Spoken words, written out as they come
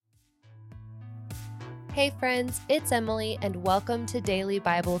Hey friends, it's Emily and welcome to Daily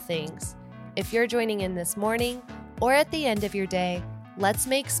Bible Things. If you're joining in this morning or at the end of your day, let's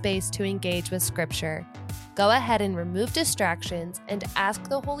make space to engage with Scripture. Go ahead and remove distractions and ask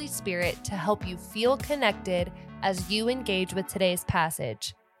the Holy Spirit to help you feel connected as you engage with today's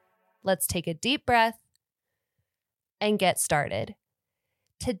passage. Let's take a deep breath and get started.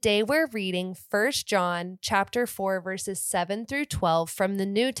 Today we're reading 1 John chapter 4 verses 7 through 12 from the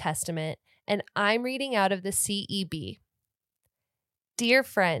New Testament, and I'm reading out of the CEB. Dear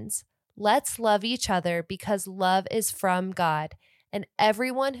friends, let's love each other because love is from God, and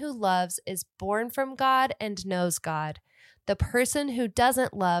everyone who loves is born from God and knows God. The person who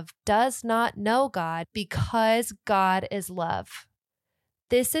doesn't love does not know God because God is love.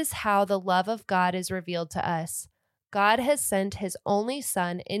 This is how the love of God is revealed to us. God has sent his only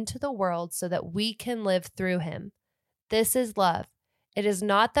Son into the world so that we can live through him. This is love. It is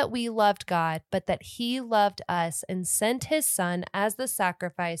not that we loved God, but that he loved us and sent his Son as the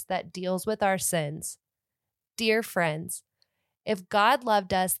sacrifice that deals with our sins. Dear friends, if God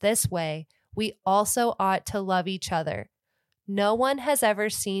loved us this way, we also ought to love each other. No one has ever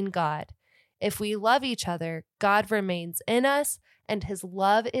seen God. If we love each other, God remains in us, and his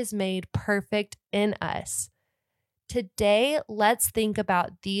love is made perfect in us. Today, let's think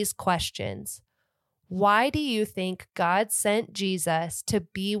about these questions. Why do you think God sent Jesus to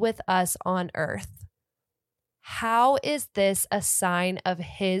be with us on earth? How is this a sign of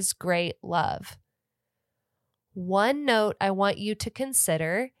his great love? One note I want you to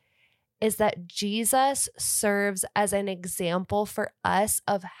consider is that Jesus serves as an example for us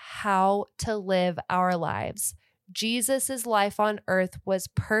of how to live our lives. Jesus' life on earth was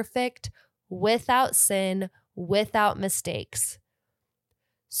perfect, without sin, without mistakes.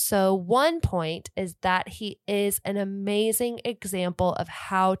 So one point is that he is an amazing example of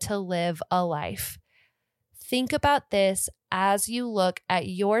how to live a life. Think about this as you look at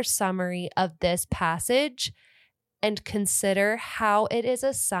your summary of this passage and consider how it is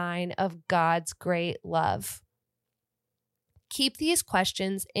a sign of God's great love. Keep these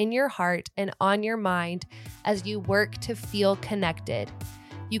questions in your heart and on your mind as you work to feel connected.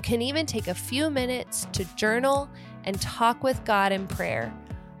 You can even take a few minutes to journal and talk with God in prayer.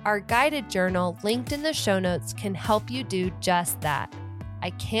 Our guided journal linked in the show notes can help you do just that.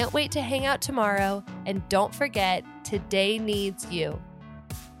 I can't wait to hang out tomorrow, and don't forget, today needs you.